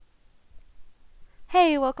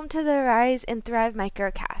Hey, welcome to the Rise and Thrive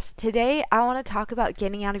Microcast. Today, I want to talk about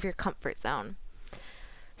getting out of your comfort zone.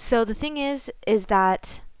 So the thing is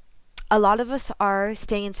that a lot of us are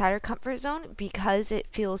staying inside our comfort zone because it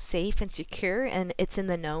feels safe and secure and it's in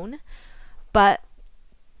the known. But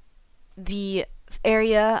the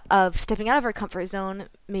area of stepping out of our comfort zone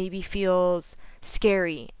maybe feels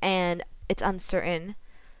scary and it's uncertain.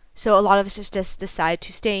 So a lot of us just decide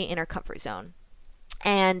to stay in our comfort zone.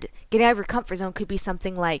 And getting out of your comfort zone could be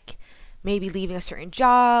something like maybe leaving a certain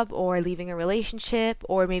job or leaving a relationship,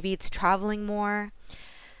 or maybe it's traveling more.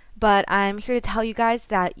 But I'm here to tell you guys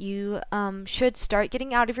that you should start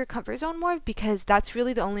getting out of your comfort zone more because that's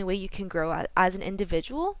really the only way you can grow as an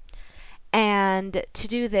individual. And to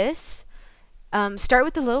do this, start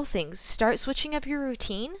with the little things. Start switching up your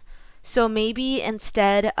routine. So maybe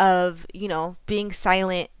instead of, being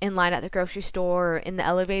silent in line at the grocery store or in the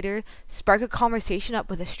elevator, spark a conversation up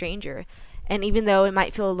with a stranger. And even though it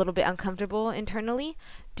might feel a little bit uncomfortable internally,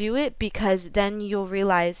 do it because then you'll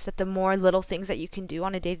realize that the more little things that you can do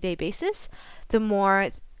on a day to day basis, the more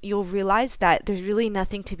you'll realize that there's really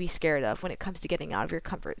nothing to be scared of when it comes to getting out of your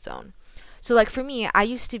comfort zone. So, like for me, I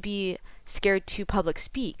used to be scared to public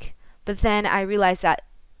speak, but then I realized that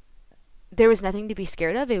there was nothing to be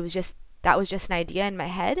scared of. It was just that was just an idea in my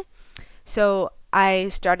head. So I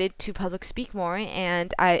started to public speak more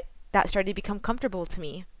and I that started to become comfortable to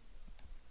me.